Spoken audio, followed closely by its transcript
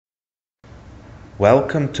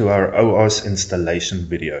Welcome to our OWOZ installation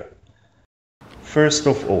video. First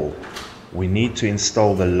of all, we need to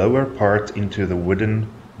install the lower part into the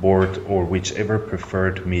wooden board or whichever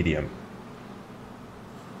preferred medium.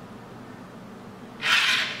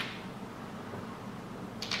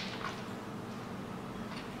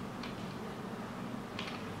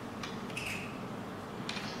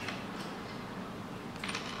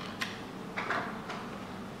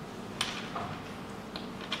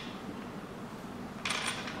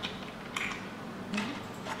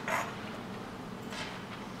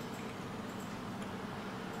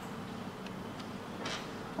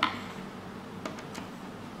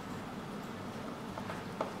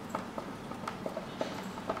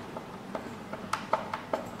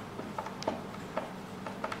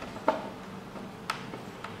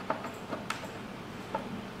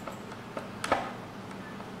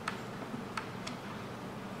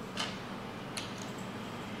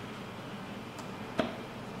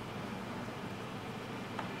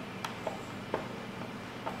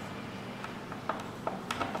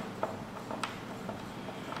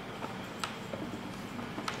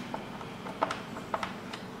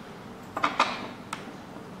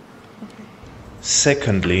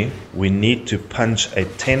 Secondly, we need to punch a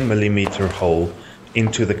 10 mm hole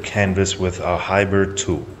into the canvas with our hybrid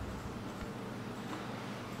tool.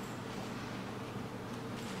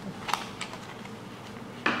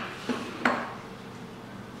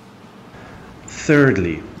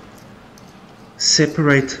 Thirdly,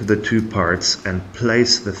 separate the two parts and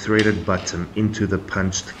place the threaded bottom into the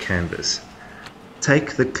punched canvas.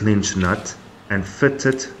 Take the clinch nut and fit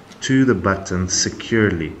it to the bottom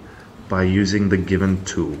securely by using the given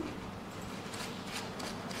tool.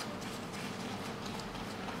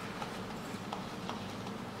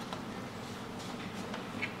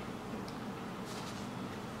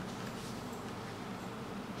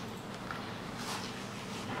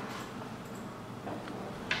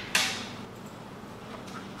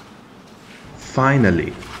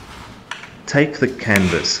 Finally, take the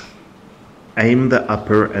canvas, aim the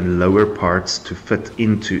upper and lower parts to fit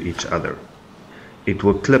into each other. It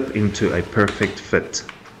will clip into a perfect fit.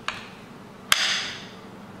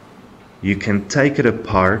 You can take it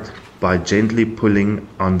apart by gently pulling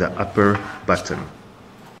on the upper button.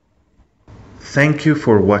 Thank you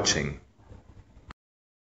for watching.